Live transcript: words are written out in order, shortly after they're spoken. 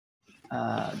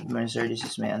Good morning, sir. This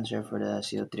is my answer for the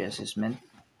CO3 assessment.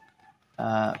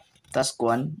 Uh, Task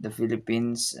 1, the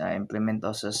Philippines implement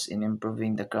OSAS in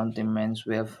improving the countrymen's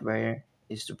welfare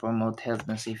is to promote health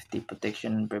and safety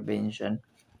protection and prevention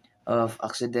of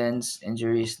accidents,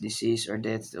 injuries, disease, or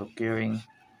deaths occurring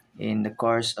in the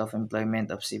course of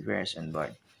employment of seafarers on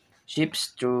board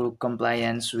ships through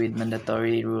compliance with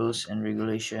mandatory rules and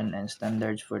regulation and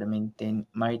standards for the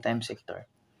maritime sector.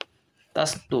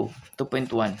 Task 2,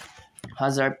 2.1.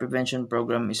 Hazard prevention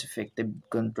program is effective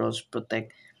controls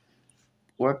protect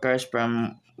workers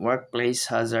from workplace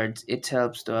hazards. It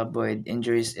helps to avoid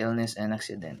injuries, illness, and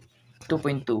accident.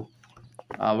 2.2.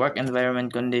 Work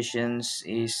environment conditions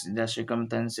is the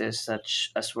circumstances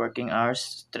such as working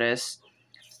hours, stress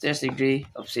degree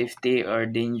of safety or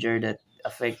danger that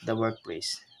affect the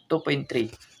workplace.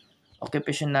 2.3.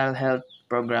 Occupational health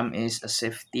program is a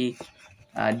safety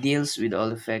deals with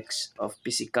all effects of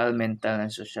physical, mental,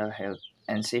 and social health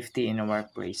and safety in a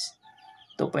workplace.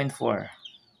 2.4.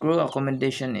 Crew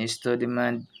accommodation is to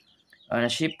demand on a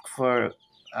ship for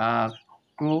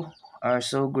crew are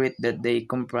so great that they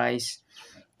compromise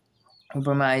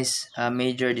a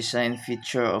major design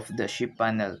feature of the ship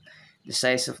panel, the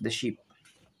size of the ship.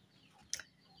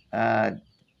 Uh,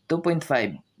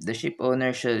 2.5. The ship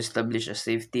owner shall establish a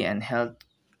safety and health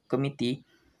committee.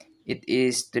 It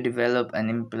is to develop and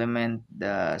implement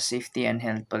the safety and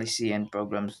health policy and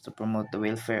programs to promote the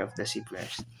welfare of the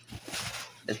seafarers.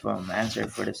 That's my answer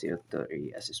for the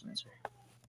CO3 assessment, sir.